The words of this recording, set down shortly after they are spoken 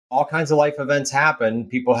all kinds of life events happen.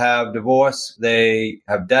 People have divorce, they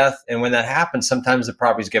have death. And when that happens, sometimes the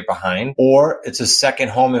properties get behind, or it's a second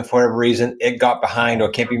home and for whatever reason, it got behind or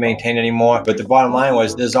can't be maintained anymore. But the bottom line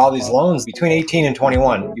was there's all these loans between 18 and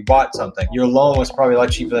 21. You bought something. Your loan was probably a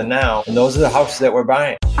lot cheaper than now. And those are the houses that we're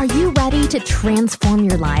buying. Are you ready to transform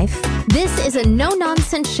your life? This is a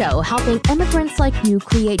no-nonsense show helping immigrants like you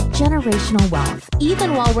create generational wealth,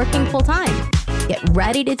 even while working full-time. Get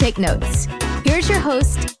ready to take notes. Here's your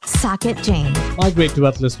host, Saket Jain. My Great to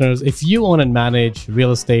Wealth listeners, if you own and manage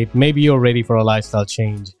real estate, maybe you're ready for a lifestyle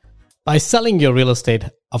change. By selling your real estate,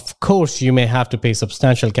 of course, you may have to pay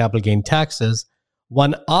substantial capital gain taxes.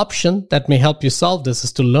 One option that may help you solve this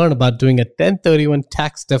is to learn about doing a 1031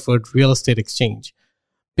 tax-deferred real estate exchange,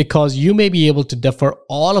 because you may be able to defer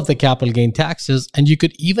all of the capital gain taxes, and you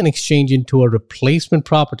could even exchange into a replacement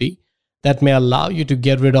property that may allow you to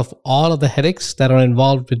get rid of all of the headaches that are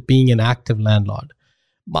involved with being an active landlord.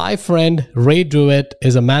 My friend Ray Druitt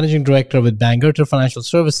is a managing director with Bangerter Financial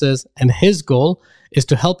Services, and his goal is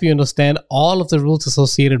to help you understand all of the rules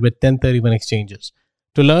associated with 1031 exchanges.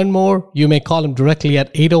 To learn more, you may call him directly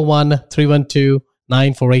at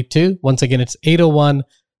 801-312-9482. Once again, it's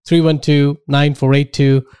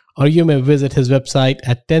 801-312-9482, or you may visit his website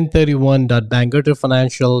at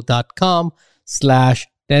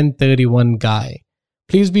 1031.bangerterfinancial.com/1031guy.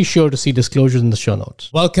 Please be sure to see disclosures in the show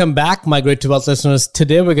notes. Welcome back, my Great to Wealth listeners.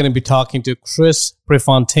 Today we're going to be talking to Chris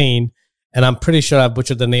Prefontaine, and I'm pretty sure I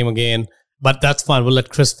butchered the name again, but that's fine. We'll let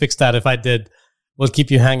Chris fix that. If I did, we'll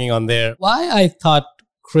keep you hanging on there. Why I thought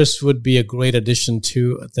Chris would be a great addition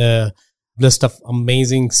to the list of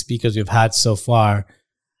amazing speakers we've had so far.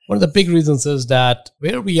 One of the big reasons is that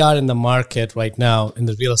where we are in the market right now, in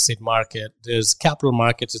the real estate market, there's capital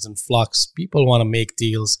markets is in flux. People want to make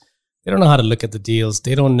deals. They don't know how to look at the deals.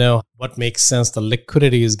 They don't know what makes sense. The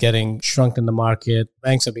liquidity is getting shrunk in the market.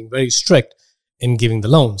 Banks are being very strict in giving the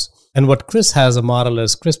loans. And what Chris has a model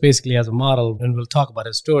is, Chris basically has a model, and we'll talk about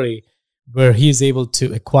his story, where he's able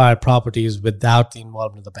to acquire properties without the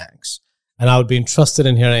involvement of the banks. And I would be interested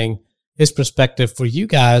in hearing his perspective for you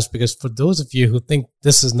guys, because for those of you who think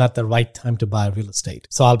this is not the right time to buy real estate.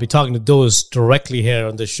 So I'll be talking to those directly here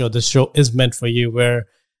on this show. This show is meant for you, where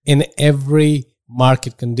in every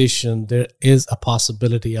market condition, there is a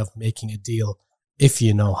possibility of making a deal if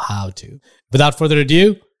you know how to. Without further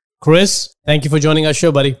ado, Chris, thank you for joining our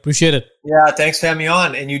show, buddy. Appreciate it. Yeah, thanks for having me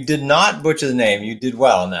on. And you did not butcher the name. You did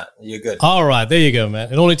well on that. You're good. All right, there you go,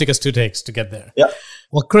 man. It only took us 2 takes to get there. Yeah.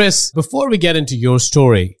 Well, Chris, before we get into your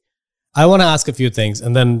story, I want to ask a few things,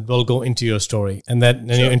 and then we'll go into your story, and then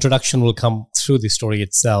your introduction will come through the story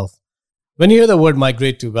itself. When you hear the word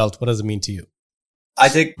migrate to wealth, what does it mean to you? I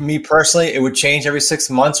think me personally, it would change every 6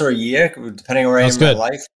 months or a year, depending on where I am in my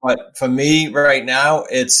life. But for me right now,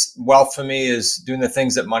 it's wealth for me is doing the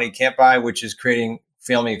things that money can't buy, which is creating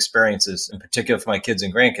family experiences, in particular for my kids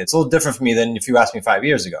and grandkids. It's a little different for me than if you asked me 5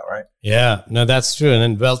 years ago, right? Yeah, no, that's true. And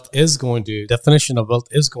then definition of wealth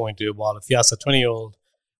is going to evolve. If you ask a 20-year-old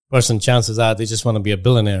person, chances are they just want to be a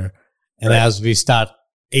billionaire. And as we start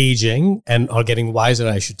aging and are getting wiser,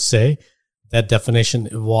 I should say, that definition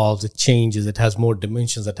evolves, it changes, it has more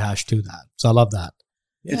dimensions attached to that. So I love that.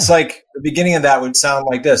 Yeah. It's like the beginning of that would sound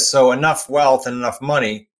like this. So enough wealth and enough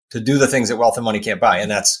money to do the things that wealth and money can't buy.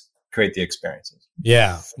 And that's create the experiences.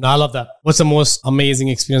 Yeah. No, I love that. What's the most amazing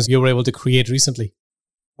experience you were able to create recently?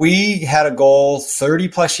 We had a goal 30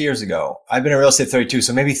 plus years ago. I've been in real estate 32,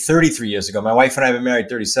 so maybe 33 years ago. My wife and I have been married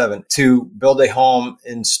 37, to build a home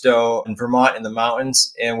in Stowe in Vermont in the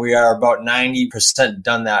mountains. And we are about 90%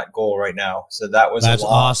 done that goal right now. So that's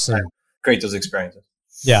awesome. Create those experiences.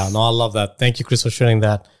 Yeah, no, I love that. Thank you, Chris, for sharing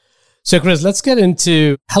that. So Chris, let's get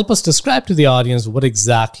into, help us describe to the audience what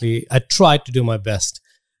exactly, I tried to do my best,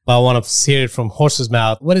 but I want to hear it from horse's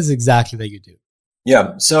mouth. What is exactly that you do?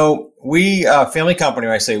 Yeah. So we, family company,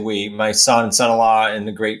 when I say we, my son and son-in-law and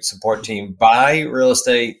the great support team, buy real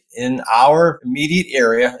estate in our immediate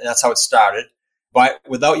area. And that's how it started, but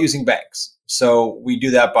without using banks. So we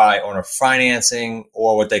do that by owner financing,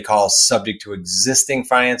 or what they call subject to existing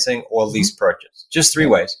financing, or lease purchase. Just 3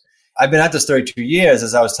 ways. I've been at this 32 years,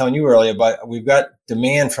 as I was telling you earlier, but we've got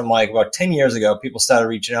demand from like about 10 years ago. People started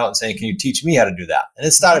reaching out and saying, can you teach me how to do that? And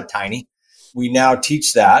it started tiny. We now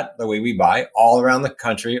teach that the way we buy all around the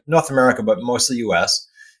country, North America, but mostly US,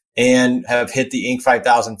 and have hit the Inc.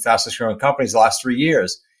 5000 fastest growing companies the last 3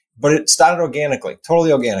 years. But it started organically,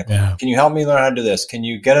 totally organically. Yeah. Can you help me learn how to do this? Can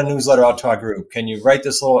you get a newsletter out to our group? Can you write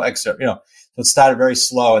this little excerpt? So it started very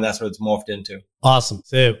slow, and that's what it's morphed into. Awesome.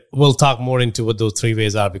 So we'll talk more into what those 3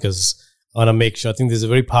 ways are, because I want to make sure. I think these are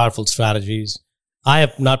very powerful strategies. I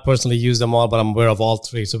have not personally used them all, but I'm aware of all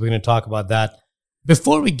 3. So we're going to talk about that.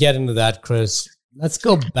 Before we get into that, Chris, let's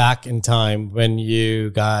go back in time when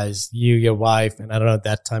you guys, your wife, and I don't know at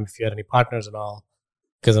that time if you had any partners and all,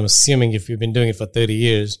 because I'm assuming if you've been doing it for 30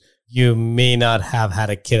 years, you may not have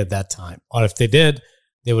had a kid at that time. Or if they did,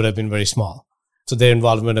 they would have been very small. So their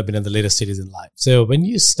involvement would have been in the later stages in life. So when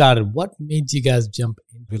you started, what made you guys jump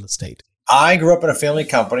in real estate? I grew up in a family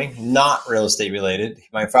company, not real estate related.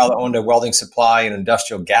 My father owned a welding supply and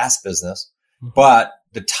industrial gas business. But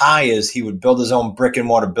the tie is he would build his own brick and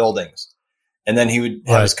mortar buildings. And then he would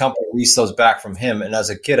have his company lease those back from him. And as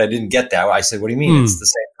a kid, I didn't get that. I said, what do you mean? It's the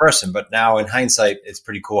same person. But now in hindsight, it's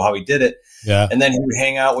pretty cool how he did it. Yeah. And then he would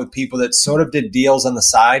hang out with people that sort of did deals on the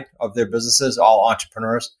side of their businesses, all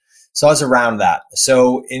entrepreneurs. So I was around that.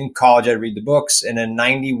 So in college, I'd read the books. And in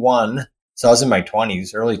 91, so I was in my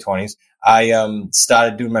 20s, early 20s, I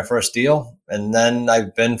started doing my first deal. And then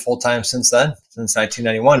I've been full-time since then, since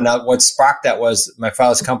 1991. Now, what sparked that was my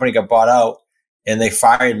father's company got bought out and they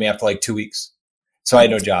fired me after like 2 weeks. So I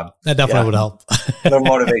had no job. That definitely would help. No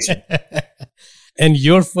motivation. And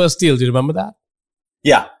your first deal, do you remember that?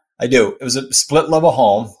 Yeah, I do. It was a split level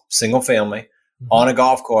home, single family, on a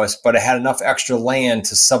golf course, but it had enough extra land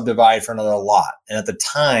to subdivide for another lot. And at the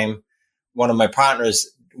time, one of my partners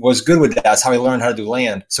was good with that. That's how he learned how to do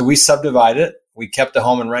land. So we subdivided it. We kept the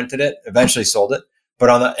home and rented it, eventually sold it. But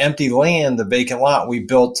on the empty land, the vacant lot, we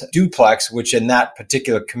built duplex, which in that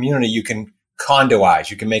particular community, you can condoize.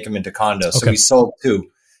 You can make them into condos. Okay. So we sold two.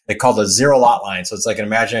 They called a zero lot line. So it's like an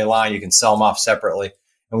imaginary line. You can sell them off separately.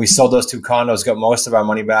 And we sold those two condos, got most of our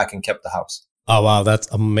money back and kept the house. Oh, wow. That's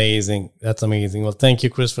amazing. That's amazing. Well, thank you,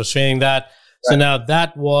 Chris, for sharing that. Right. So now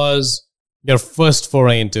that was your first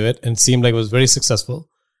foray into it and seemed like it was very successful,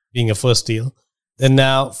 being a first deal. Then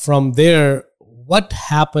now from there, what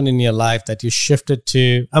happened in your life that you shifted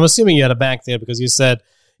to? I'm assuming you had a bank there because you said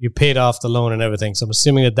you paid off the loan and everything. So I'm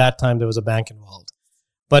assuming at that time there was a bank involved.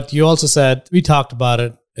 But you also said, we talked about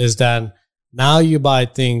it, is that now you buy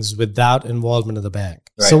things without involvement of the bank.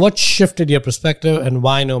 Right. So what shifted your perspective and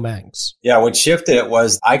why no banks? Yeah, what shifted it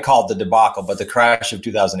was, I called the debacle, but the crash of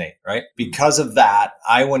 2008, right? Because of that,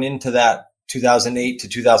 I went into that 2008 to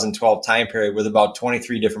 2012 time period with about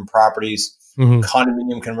 23 different properties,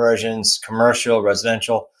 condominium conversions, commercial,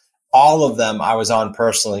 residential. All of them I was on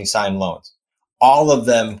personally signed loans. All of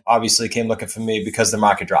them obviously came looking for me because the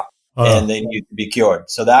market dropped and they needed to be cured.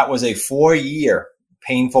 So that was a 4-year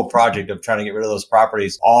painful project of trying to get rid of those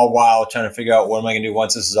properties, all while trying to figure out what am I going to do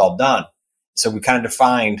once this is all done. So we kind of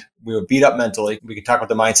defined, we were beat up mentally. We could talk about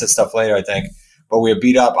the mindset stuff later, I think. But we were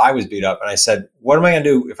beat up. I was beat up. And I said, what am I going to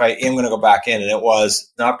do if I am going to go back in? And it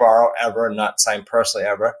was not borrow ever, not sign personally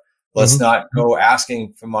ever. Let's not go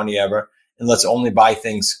asking for money ever. And let's only buy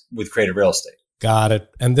things with creative real estate. Got it.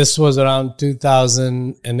 And this was around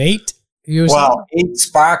 2008? Well, it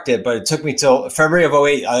sparked it, but it took me till February of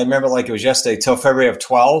 08. I remember like it was yesterday, till February of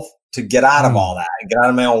 12 to get out of all that and get out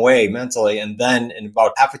of my own way mentally. And then in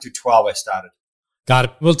about halfway through 12, I started. Got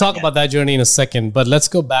it. We'll talk about that journey in a second, but let's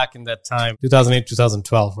go back in that time, 2008,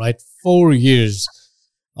 2012, right? 4 years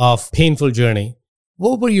of painful journey.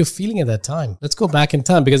 What were you feeling at that time? Let's go back in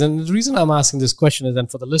time because and the reason I'm asking this question is, and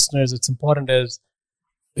for the listeners, it's important is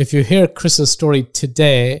if you hear Chris's story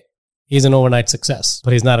today, he's an overnight success,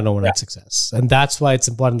 but he's not an overnight success. And that's why it's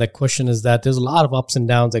important. That question is that there's a lot of ups and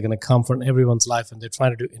downs that are going to come from everyone's life and they're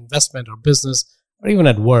trying to do investment or business or even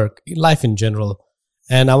at work, life in general.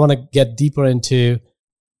 And I want to get deeper into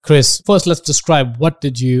Chris. First, let's describe what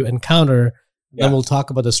did you encounter. Then we'll talk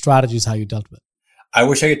about the strategies, how you dealt with it. I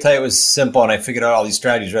wish I could tell you it was simple and I figured out all these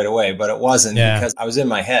strategies right away, but it wasn't because I was in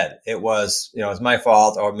my head. It was, it's my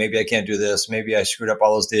fault, or maybe I can't do this. Maybe I screwed up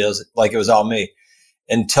all those deals. Like it was all me.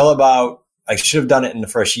 Until I should have done it in the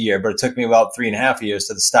first year, but it took me about 3.5 years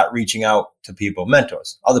to start reaching out to people,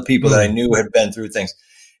 mentors, other people that I knew had been through things.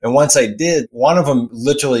 And once I did, one of them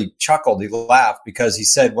literally chuckled. He laughed because he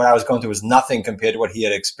said what I was going through was nothing compared to what he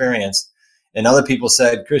had experienced. And other people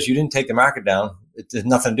said, Chris, you didn't take the market down. It had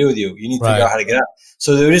nothing to do with you. You need to figure out how to get out.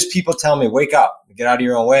 So there were just people telling me, wake up, get out of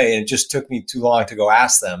your own way. And it just took me too long to go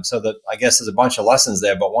ask them. So that I guess there's a bunch of lessons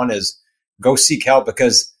there. But one is go seek help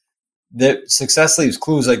because the success leaves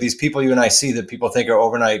clues. Like these people you and I see that people think are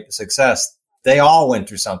overnight success. They all went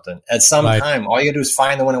through something at some time. All you got to do is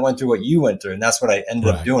find the one that went through what you went through. And that's what I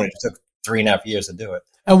ended up doing. It took 3.5 years to do it.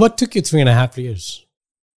 And what took you 3.5 years?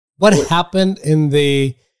 What happened in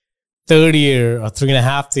the third year or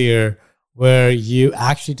 3.5 year where you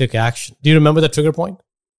actually took action? Do you remember the trigger point?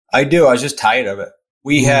 I do. I was just tired of it.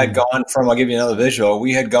 We had gone from, I'll give you another visual.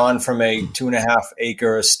 We had gone from a 2.5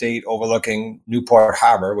 acre estate overlooking Newport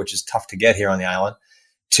Harbor, which is tough to get here on the island,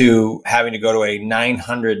 to having to go to a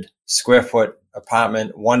 900 square foot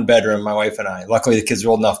apartment, 1 bedroom, my wife and I. Luckily, the kids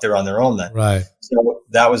were old enough; they were on their own then. Right. So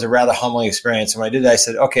that was a rather humbling experience. And when I did that, I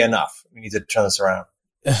said, "Okay, enough. We need to turn this around."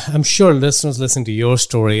 I'm sure listeners listening to your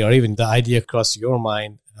story, or even the idea across your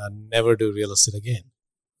mind, never do real estate again.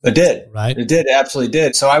 It did. Right? It did. Absolutely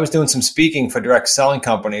did. So I was doing some speaking for direct selling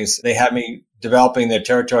companies. They had me developing their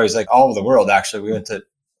territories like all over the world, actually. We went to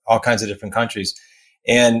all kinds of different countries.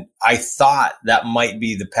 And I thought that might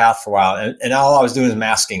be the path for a while. And all I was doing is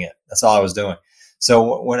masking it. That's all I was doing.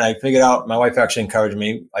 So when I figured out, my wife actually encouraged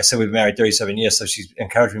me. I said we've been married 37 years, so she's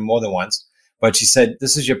encouraged me more than once. But she said,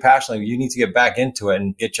 this is your passion. You need to get back into it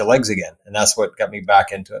and get your legs again. And that's what got me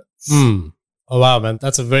back into it. Oh, wow, man.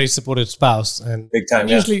 That's a very supportive spouse. And big time,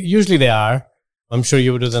 usually they are. I'm sure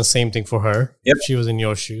you would do the same thing for her if she was in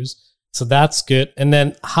your shoes. So that's good. And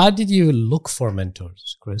then how did you look for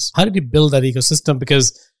mentors, Chris? How did you build that ecosystem?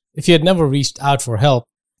 Because if you had never reached out for help,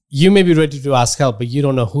 you may be ready to ask help, but you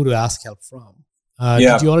don't know who to ask help from.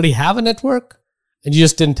 Did you already have a network and you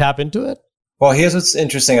just didn't tap into it? Well, here's what's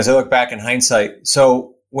interesting as I look back in hindsight.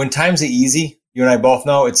 So when times are easy, you and I both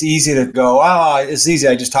know it's easy to go, it's easy.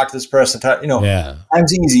 I just talked to this person.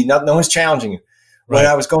 Time's easy. No one's challenging you. Right. When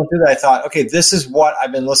I was going through that, I thought, okay, this is what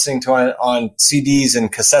I've been listening to on CDs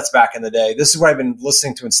and cassettes back in the day. This is what I've been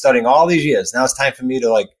listening to and studying all these years. Now it's time for me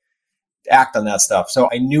to act on that stuff. So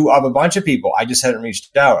I knew of a bunch of people. I just hadn't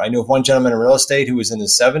reached out. I knew of one gentleman in real estate who was in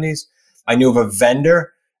his 70s. I knew of a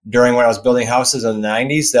vendor during when I was building houses in the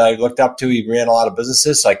 90s that I looked up to. He ran a lot of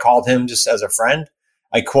businesses. So I called him just as a friend.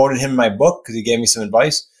 I quoted him in my book because he gave me some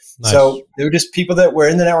advice. Nice. So they were just people that were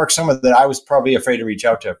in the network somewhere that I was probably afraid to reach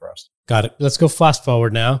out to first. Got it. Let's go fast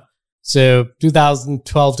forward now. So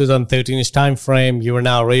 2012, 2013-ish time frame, you were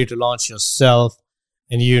now ready to launch yourself,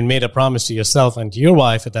 and you made a promise to yourself and to your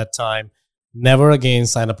wife at that time, never again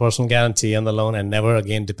sign a personal guarantee on the loan and never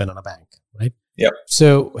again depend on a bank, right? Yep.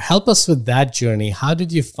 So help us with that journey. How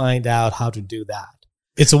did you find out how to do that?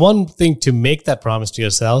 It's one thing to make that promise to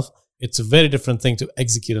yourself. It's a very different thing to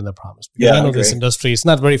execute on the promise. Because I know this industry is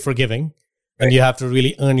not very forgiving, and you have to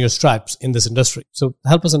really earn your stripes in this industry. So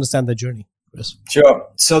help us understand that journey, Chris. Sure.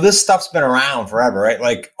 So this stuff's been around forever, right?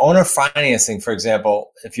 Like owner financing, for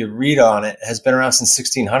example, if you read on it, has been around since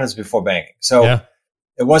 1600s before banking. So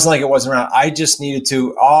it wasn't like it wasn't around. I just needed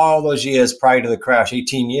to, all those years prior to the crash,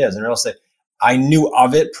 18 years in real estate, I knew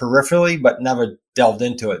of it peripherally, but never delved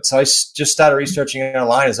into it. So I just started researching it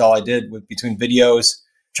online is all I did between videos,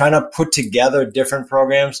 trying to put together different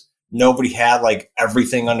programs. Nobody had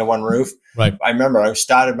everything under one roof. Right. I remember I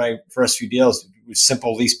started my first few deals with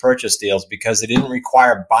simple lease purchase deals because they didn't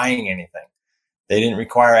require buying anything. They didn't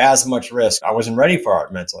require as much risk. I wasn't ready for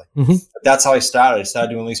it mentally. Mm-hmm. But that's how I started. I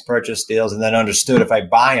started doing lease purchase deals and then understood if I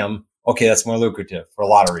buy them, okay, that's more lucrative for a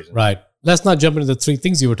lot of reasons. Right. Let's not jump into the 3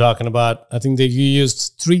 things you were talking about. I think that you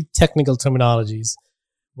used 3 technical terminologies.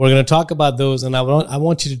 We're going to talk about those, and I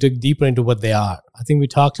want you to dig deeper into what they are. I think we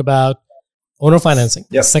talked about owner financing.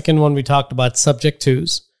 Yep. The second one, we talked about subject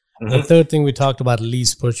tos. Mm-hmm. The third thing, we talked about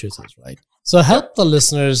lease purchases, right? So help the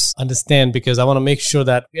listeners understand, because I want to make sure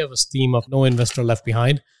that we have a theme of no investor left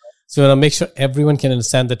behind. So I want to make sure everyone can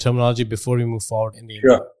understand the terminology before we move forward.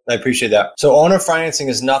 Sure. I appreciate that. So owner financing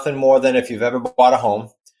is nothing more than if you've ever bought a home,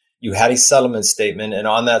 you had a settlement statement, and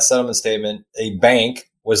on that settlement statement, a bank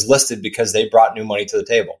was listed because they brought new money to the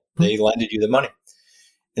table. They lended you the money.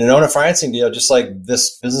 In an owner financing deal, just like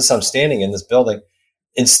this business I'm standing in, this building,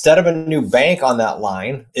 instead of a new bank on that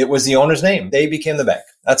line, it was the owner's name. They became the bank.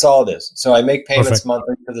 That's all it is. So I make payments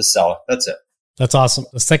monthly to the seller. That's it. That's awesome.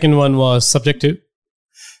 The second one was subject to?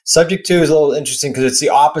 Subject to is a little interesting because it's the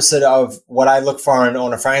opposite of what I look for in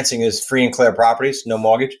owner financing is free and clear properties, no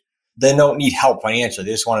mortgage. They don't need help financially.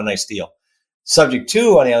 They just want a nice deal. Subject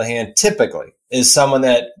to, on the other hand, typically is someone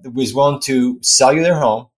that was willing to sell you their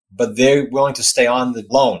home, but they're willing to stay on the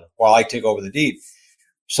loan while I take over the deed.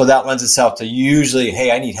 So that lends itself to usually,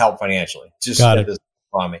 hey, I need help financially. Just get this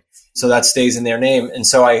on me. So that stays in their name. And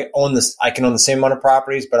so I own this. I can own the same amount of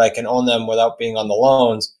properties, but I can own them without being on the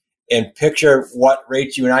loans. And picture what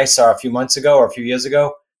rate you and I saw a few months ago or a few years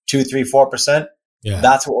ago, 2, 3, 4%. Yeah.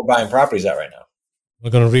 That's what we're buying properties at right now.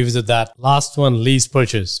 We're going to revisit that. Last one, lease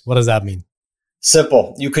purchase. What does that mean?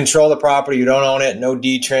 Simple. You control the property. You don't own it. No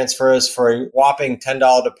deed transfers. For a whopping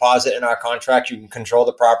 $10 deposit in our contract, you can control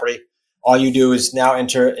the property. All you do is now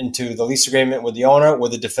enter into the lease agreement with the owner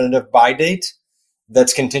with a definitive buy date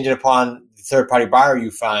that's contingent upon the third-party buyer you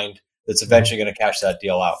find that's eventually going to cash that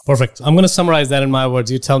deal out. Perfect. I'm going to summarize that in my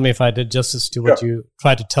words. You tell me if I did justice to what you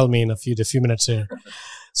tried to tell me in a few minutes here.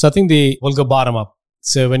 So I think we'll go bottom up.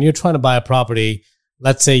 So when you're trying to buy a property,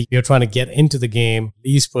 let's say you're trying to get into the game,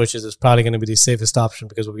 lease purchase is probably going to be the safest option,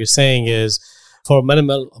 because what you're saying is For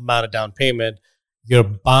minimal amount of down payment, you're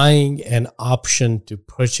buying an option to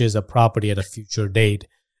purchase a property at a future date.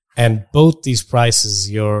 And both these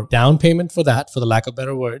prices, your down payment for that, for the lack of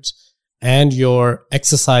better words, and your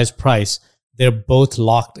exercise price, they're both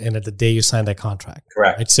locked in at the day you sign that contract.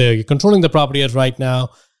 Correct. Right? So you're controlling the property as right now.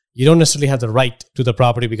 You don't necessarily have the right to the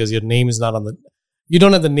property because your name is not on you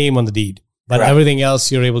don't have the name on the deed, but Correct. Everything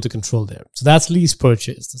else you're able to control there. So that's lease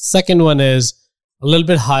purchase. The second one is a little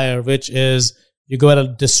bit higher, which is you go at a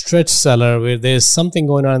distressed seller where there's something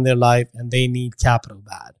going on in their life and they need capital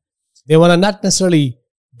bad. They want to not necessarily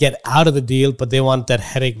get out of the deal, but they want that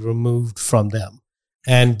headache removed from them.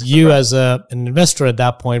 And you as an investor at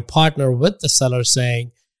that point partner with the seller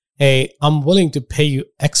saying, hey, I'm willing to pay you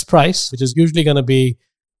X price, which is usually going to be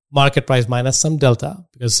market price minus some delta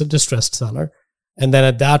because it's a distressed seller. And then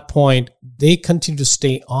at that point, they continue to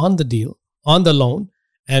stay on the deal, on the loan.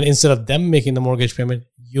 And instead of them making the mortgage payment,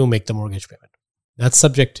 you make the mortgage payment. That's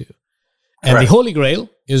subject to. And the holy grail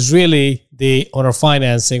is really the owner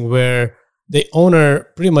financing, where the owner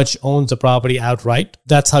pretty much owns the property outright.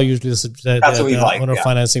 That's how usually the owner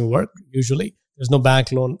financing work. Usually, there's no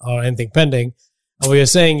bank loan or anything pending. And what you're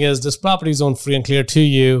saying is this property is owned free and clear to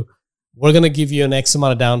you. We're going to give you an X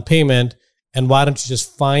amount of down payment, and why don't you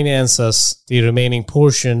just finance us the remaining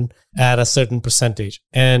portion at a certain percentage?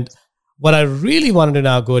 And what I really wanted to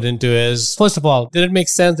now go into is, first of all, did it make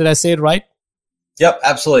sense? Did I say it right? Yep,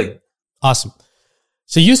 absolutely. Awesome.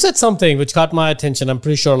 So you said something which caught my attention. I'm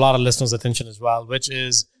pretty sure a lot of listeners' attention as well, which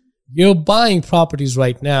is you're buying properties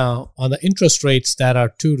right now on the interest rates that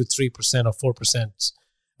are 2 to 3% or 4%.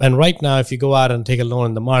 And right now, if you go out and take a loan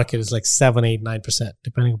in the market, it's like 7, 8, 9%,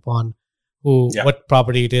 depending upon what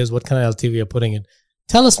property it is, what kind of LTV you're putting in.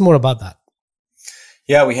 Tell us more about that.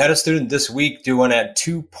 Yeah, we had a student this week do one at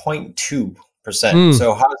 2.2%.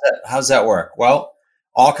 So how's that work? Well,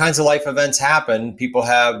 all kinds of life events happen. People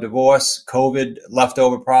have divorce, COVID,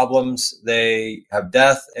 leftover problems. They have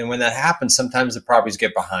death. And when that happens, sometimes the properties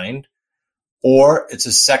get behind, or it's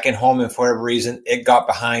a second home. And for whatever reason, it got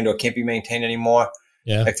behind or can't be maintained anymore.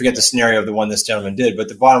 Yeah. I forget the scenario of the one this gentleman did, but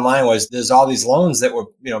the bottom line was there's all these loans that were,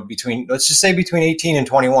 between, let's just say between 18 and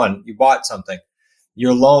 21, you bought something.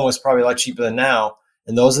 Your loan was probably a lot cheaper than now.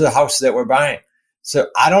 And those are the houses that we're buying. So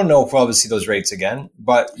I don't know if we'll ever see those rates again,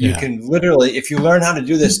 but you can literally, if you learn how to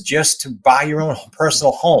do this just to buy your own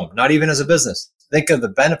personal home, not even as a business, think of the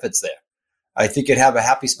benefits there. I think you'd have a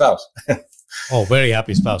happy spouse. Oh, very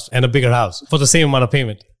happy spouse and a bigger house for the same amount of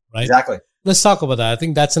payment, right? Exactly. Let's talk about that. I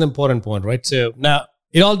think that's an important point, right? So now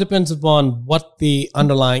it all depends upon what the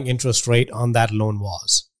underlying interest rate on that loan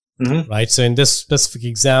was, right? So in this specific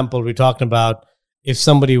example, we're talking about if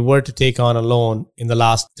somebody were to take on a loan in the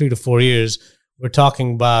last 3 to 4 years, we're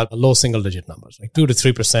talking about low single digit numbers. Like 2 to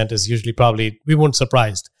 3% is usually probably, we weren't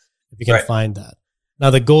surprised if we can find that. Now,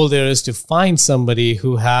 the goal there is to find somebody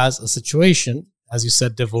who has a situation, as you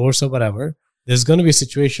said, divorce or whatever. There's going to be a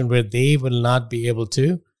situation where they will not be able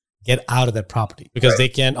to get out of that property because they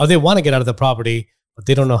can, or they want to get out of the property, but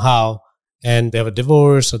they don't know how. And they have a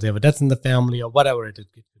divorce or they have a death in the family or whatever it could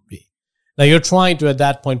be. Now, you're trying to, at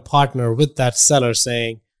that point, partner with that seller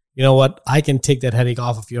saying, you know what, I can take that headache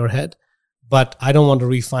off of your head, but I don't want to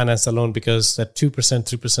refinance the loan because that 2%,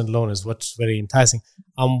 3% loan is what's very enticing.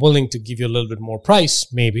 I'm willing to give you a little bit more price,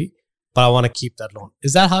 maybe, but I want to keep that loan.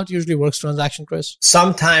 Is that how it usually works, transaction, Chris?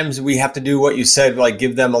 Sometimes we have to do what you said, like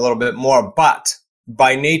give them a little bit more, but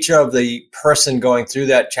by nature of the person going through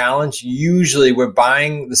that challenge, usually we're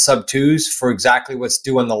buying the sub-2s for exactly what's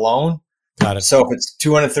due on the loan. Got it. So if it's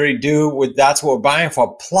 $230 due, that's what we're buying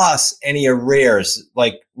for, plus any arrears.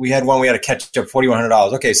 Like we had one, we had to catch up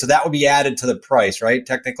 $4,100. Okay, so that would be added to the price, right?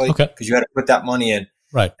 Technically, because you had to put that money in.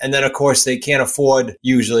 Right. And then, of course, they can't afford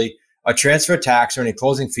usually a transfer tax or any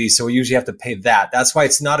closing fees. So we usually have to pay that. That's why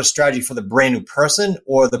it's not a strategy for the brand new person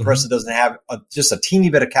or the person doesn't have just a teeny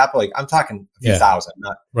bit of capital. Like I'm talking a few thousand,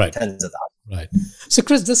 not tens of thousands. Right. So,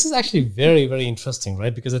 Chris, this is actually very, very interesting,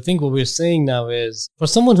 right? Because I think what we're saying now is for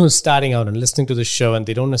someone who's starting out and listening to the show and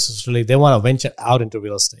they don't necessarily, they want to venture out into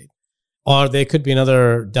real estate. Or there could be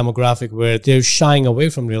another demographic where they're shying away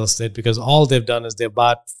from real estate because all they've done is they've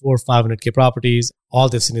bought 400 or 500K properties. All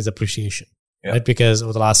they've seen is appreciation, right? Because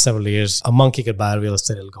over the last several years, a monkey could buy real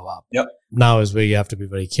estate, it'll go up. Now is where you have to be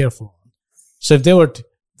very careful. So if they were to,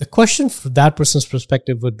 the question from that person's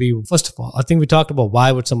perspective would be, first of all, I think we talked about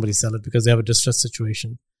why would somebody sell it? Because they have a distressed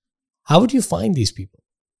situation. How would you find these people?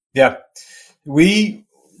 Yeah. We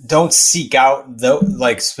don't seek out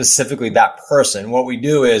specifically that person. What we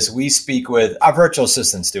do is we speak with our virtual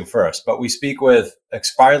assistants do first, but we speak with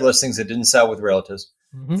expired listings that didn't sell with realtors,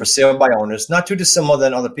 for sale by owners, not too dissimilar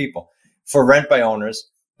than other people, for rent by owners.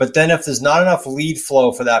 But then if there's not enough lead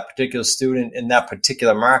flow for that particular student in that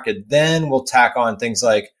particular market, then we'll tack on things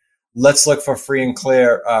like, let's look for free and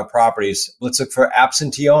clear properties. Let's look for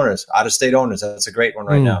absentee owners, out-of-state owners. That's a great one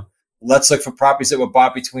right now. Let's look for properties that were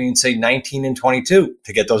bought between, say, 19 and 22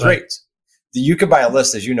 to get those rates. You could buy a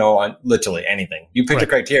list, as you know, on literally anything. You pick the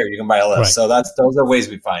criteria, you can buy a list. So those are ways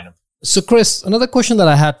we find them. So, Chris, another question that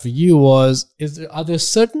I had for you was, are there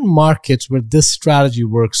certain markets where this strategy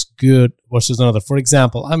works good versus another? For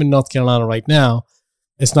example, I'm in North Carolina right now.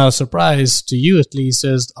 It's not a surprise to you, at least,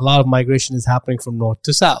 as a lot of migration is happening from north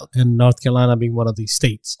to south, and North Carolina being one of these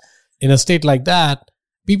states. In a state like that,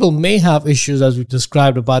 people may have issues, as we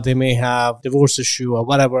described about, they may have divorce issue or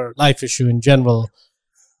whatever, life issue in general.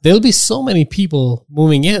 There'll be so many people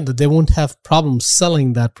moving in that they won't have problems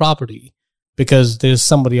selling that property because there's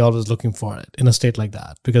somebody always looking for it in a state like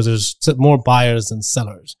that, because there's more buyers than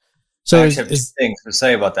sellers. So I actually have two things to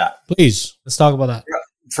say about that. Please, let's talk about that.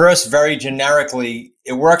 First, very generically,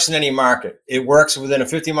 it works in any market. It works within a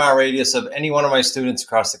 50-mile radius of any one of my students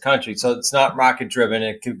across the country. So it's not market-driven.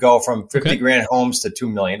 It could go from 50 grand homes to 2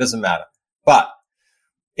 million. It doesn't matter. But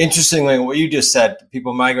interestingly, what you just said,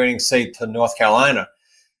 people migrating, say, to North Carolina,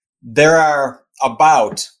 there are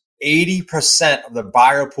about 80% of the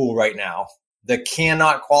buyer pool right now that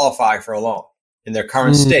cannot qualify for a loan in their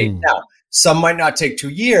current state. Now, some might not take 2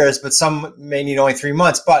 years, but some may need only 3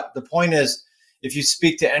 months. But the point is, if you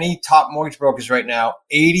speak to any top mortgage brokers right now,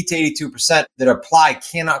 80 to 82% that apply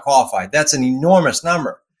cannot qualify. That's an enormous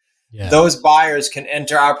number. Yeah. Those buyers can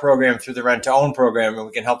enter our program through the rent-to-own program, and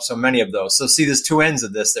we can help so many of those. So see, there's two ends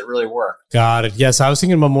of this that really work. Got it. Yes, I was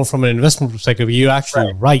thinking about more from an investment perspective. You're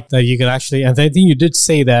actually right that you can actually, and I think you did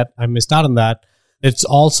say that, I missed out on that, it's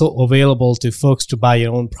also available to folks to buy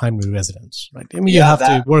your own primary residence, right? I mean, you have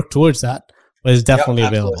to work towards that, but it's definitely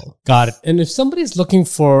available. Got it. And if somebody's looking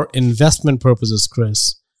for investment purposes,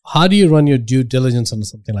 Chris, how do you run your due diligence on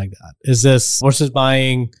something like that? Is this versus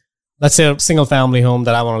buying, let's say, a single family home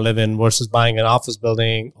that I want to live in versus buying an office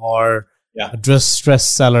building or a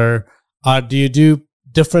distressed seller? Do you do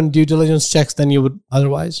different due diligence checks than you would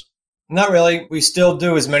otherwise? Not really. We still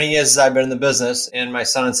do, as many years as I've been in the business, and my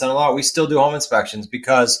son and son-in-law, we still do home inspections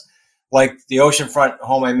because, like the oceanfront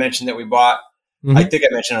home I mentioned that we bought, I think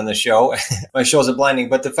I mentioned on the show, my shows are blending,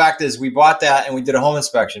 but the fact is we bought that and we did a home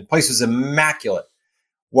inspection. The place was immaculate.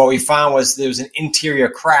 What we found was there was an interior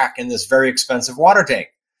crack in this very expensive water tank.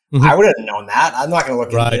 I would have known that. I'm not going to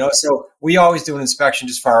look at it, So we always do an inspection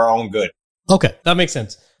just for our own good. Okay, that makes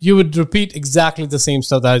sense. You would repeat exactly the same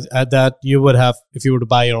stuff that you would have if you were to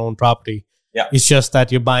buy your own property. Yeah. It's just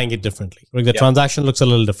that you're buying it differently. Like the transaction looks a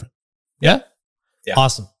little different. Yeah?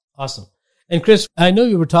 Awesome. And Chris, I know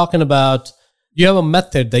you were talking about, you have a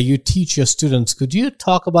method that you teach your students. Could you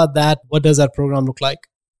talk about that? What does that program look like?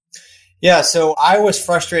 Yeah, so I was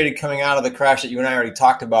frustrated coming out of the crash that you and I already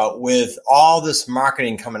talked about with all this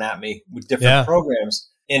marketing coming at me with different programs.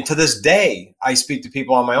 And to this day, I speak to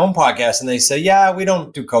people on my own podcast and they say, we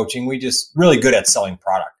don't do coaching. We just really good at selling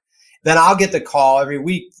product. Then I'll get the call every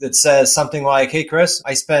week that says something like, hey, Chris,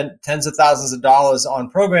 I spent tens of thousands of dollars on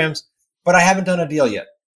programs, but I haven't done a deal yet.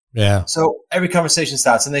 Yeah. So every conversation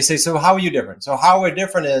starts and they say, so how are you different? So how we're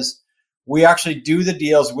different is we actually do the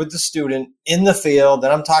deals with the student in the field.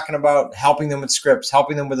 And I'm talking about helping them with scripts,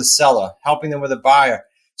 helping them with a seller, helping them with a buyer.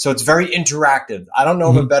 So it's very interactive. I don't know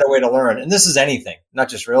of a better way to learn. And this is anything, not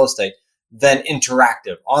just real estate, than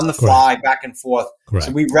interactive, on the fly, back and forth. Correct.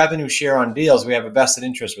 So we revenue share on deals. We have a vested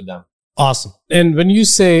interest with them. Awesome. And when you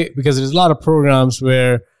say, because there's a lot of programs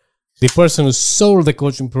where the person who sold the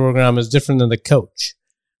coaching program is different than the coach,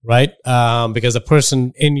 right? Because the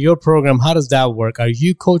person in your program, how does that work? Are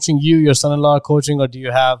you coaching your son-in-law coaching, or do you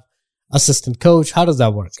have assistant coach? How does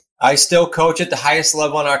that work? I still coach at the highest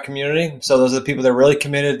level in our community. So those are the people that are really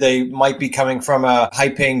committed. They might be coming from a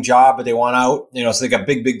high-paying job, but they want out, so they got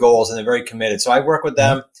big, big goals and they're very committed. So I work with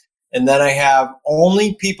them. And then I have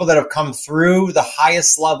only people that have come through the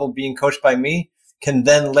highest level being coached by me can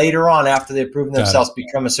then later on, after they've proven themselves,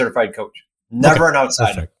 become a certified coach. Never an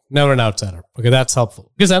outsider. Perfect. Never an outsider. Okay, that's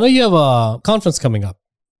helpful. Because I know you have a conference coming up.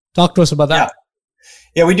 Talk to us about that.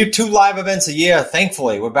 Yeah, we do 2 live events a year.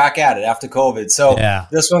 Thankfully, we're back at it after COVID. So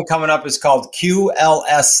this one coming up is called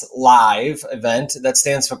QLS Live event. That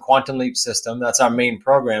stands for Quantum Leap System. That's our main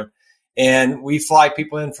program. And we fly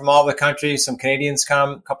people in from all over the country. Some Canadians come,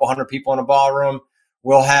 a couple hundred people in a ballroom.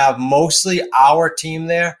 We'll have mostly our team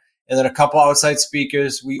there and then a couple outside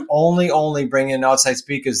speakers. We only bring in outside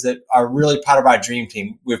speakers that are really part of our dream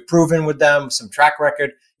team. We've proven with them some track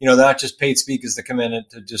record. they're not just paid speakers to come in and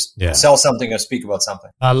to just sell something or speak about something.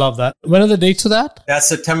 I love that. When are the dates of that? That's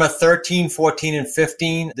September 13, 14, and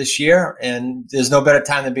 15 this year. And there's no better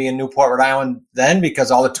time to be in Newport, Rhode Island then,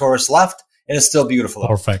 because all the tourists left and it's still beautiful.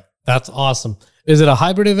 Perfect. That's awesome. Is it a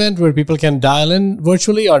hybrid event where people can dial in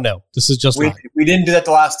virtually or no? This is just live? We didn't do that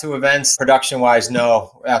the last two events. Production-wise,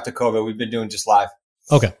 no. After COVID, we've been doing just live.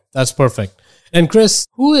 Okay, that's perfect. And Chris,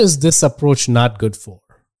 who is this approach not good for?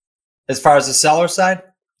 As far as the seller side?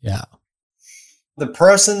 Yeah. The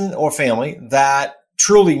person or family that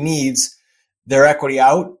truly needs their equity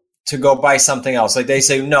out to go buy something else. Like they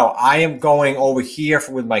say, no, I am going over here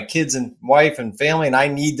with my kids and wife and family, and I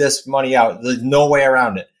need this money out. There's no way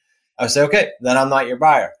around it. I say, okay, then I'm not your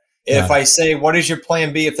buyer. If I say, what is your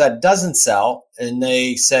plan B if that doesn't sell? And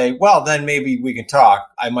they say, well, then maybe we can talk.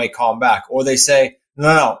 I might call them back. Or they say,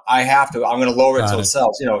 no, I have to. I'm going to lower it till it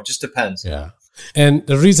sells. It just depends. Yeah. And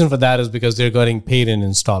the reason for that is because they're getting paid in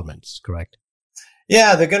installments, correct?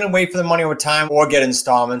 Yeah, they're going to wait for the money over time or get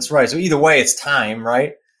installments. Right. So either way, it's time,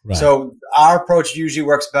 right? So our approach usually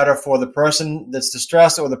works better for the person that's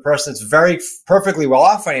distressed or the person that's very perfectly well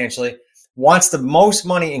off financially, wants the most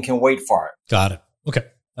money and can wait for it. Got it. Okay.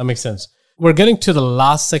 That makes sense. We're getting to the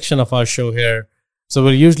last section of our show here. So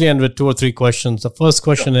we'll usually end with 2 or 3 questions. The first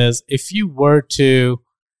question is, if you were to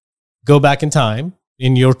go back in time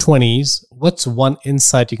in your 20s, what's one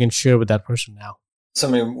insight you can share with that person now? So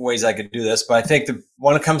many ways I could do this, but I think the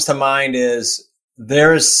one that comes to mind is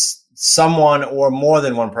there's someone or more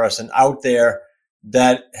than one person out there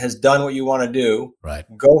that has done what you want to do. Right.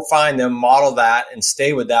 Go find them, model that, and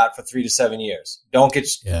stay with that for 3 to 7 years. Don't get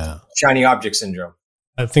shiny object syndrome.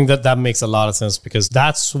 I think that makes a lot of sense because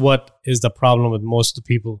that's what is the problem with most of the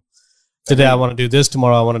people. Today, I want to do this.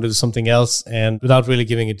 Tomorrow, I want to do something else. And without really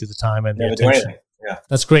giving it to the time and the attention. Yeah.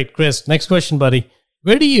 That's great. Chris, next question, buddy.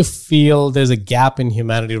 Where do you feel there's a gap in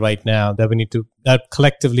humanity right now that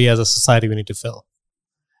collectively as a society we need to fill?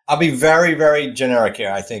 I'll be very, very generic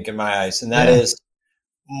here, I think, in my eyes. And that is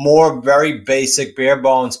more very basic, bare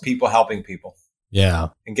bones people helping people. Yeah.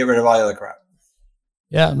 And get rid of all the other crap.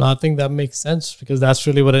 Yeah, no, I think that makes sense because that's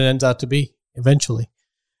really what it ends out to be eventually.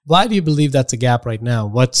 Why do you believe that's a gap right now?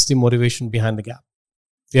 What's the motivation behind the gap?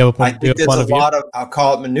 Do you have a point? I think there's a lot of, I'll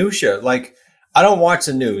call it minutia. Like, I don't watch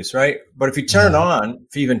the news, right? But if you turn it on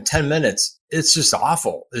for even 10 minutes, it's just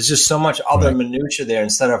awful. There's just so much other minutia there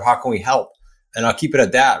instead of how can we help? And I'll keep it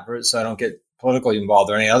at that so I don't get politically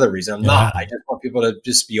involved or any other reason. I'm not. I just want people to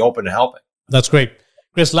just be open to helping. That's great.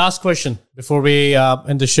 Chris, last question before we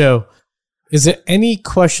end the show. Is there any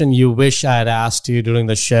question you wish I had asked you during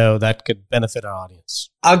the show that could benefit our audience?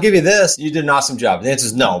 I'll give you this. You did an awesome job. The answer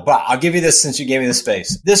is no, but I'll give you this since you gave me the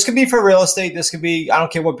space. This could be for real estate. This could be, I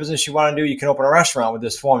don't care what business you want to do. You can open a restaurant with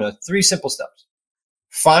this formula. 3 simple steps.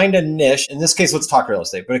 Find a niche. In this case, let's talk real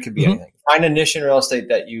estate, but it could be anything. Find a niche in real estate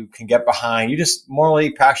that you can get behind. You just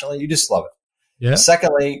morally, passionately, you just love it. Yeah.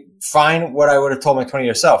 Secondly, find what I would have told my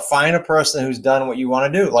 20-year self. Find a person who's done what you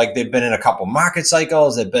want to do. Like they've been in a couple market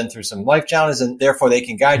cycles, they've been through some life challenges, and therefore they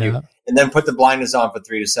can guide you. And then put the blinders on for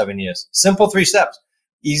 3 to 7 years. Simple 3 steps.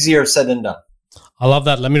 Easier said than done. I love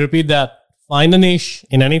that. Let me repeat that. Find a niche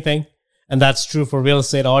in anything. And that's true for real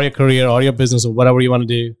estate or your career or your business or whatever you want to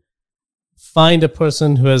do. Find a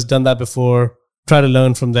person who has done that before. Try to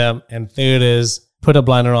learn from them. And third is put a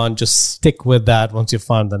blinder on. Just stick with that once you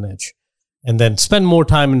find the niche. And then spend more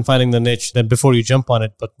time in finding the niche than before you jump on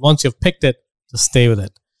it. But once you've picked it, just stay with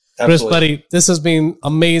it. Absolutely. Chris, buddy, this has been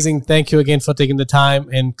amazing. Thank you again for taking the time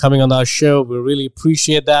and coming on our show. We really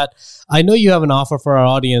appreciate that. I know you have an offer for our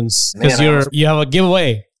audience because you have a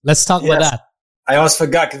giveaway. Let's talk about that. I almost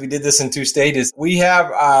forgot because we did this in 2 stages. We have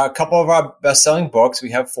a couple of our best-selling books. We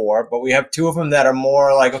have 4, but we have 2 of them that are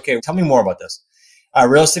more like, okay, tell me more about this.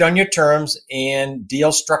 Real Estate on Your Terms and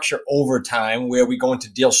Deal Structure Over Time, where we go into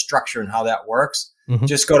deal structure and how that works.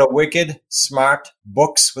 Just go to Wicked Smart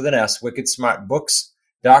Books with an S,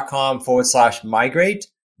 wickedsmartbooks.com/migrate,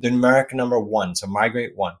 the numeric number 1. So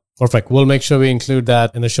migrate 1. Perfect. We'll make sure we include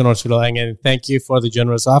that in the show notes below. And thank you for the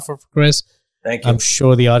generous offer, Chris. Thank you. I'm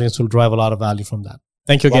sure the audience will drive a lot of value from that.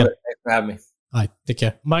 Thank you again. Thanks for having me. All right, take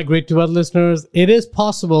care. Migrate to our listeners. It is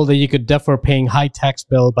possible that you could defer paying high tax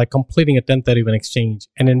bill by completing a 1031 exchange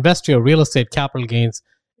and invest your real estate capital gains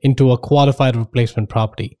into a qualified replacement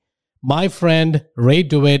property. My friend Ray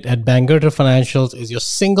DeWitt at Bangerter Financials is your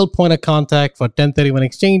single point of contact for 1031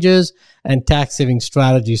 exchanges and tax saving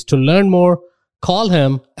strategies. To learn more, call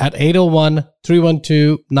him at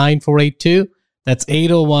 801-312-9482. That's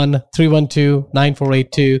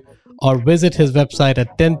 801-312-9482. Or visit his website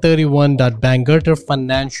at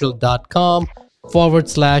 1031.bangerterfinancial.com.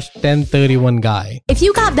 /1031guy. If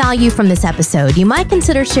you got value from this episode, you might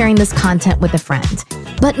consider sharing this content with a friend.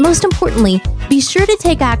 But most importantly, be sure to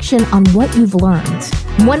take action on what you've learned.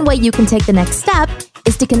 One way you can take the next step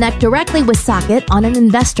is to connect directly with Socket on an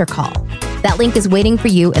investor call. That link is waiting for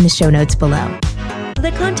you in the show notes below.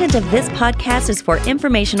 The content of this podcast is for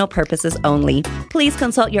informational purposes only. Please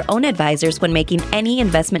consult your own advisors when making any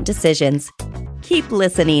investment decisions. Keep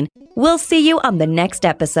listening. We'll see you on the next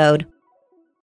episode.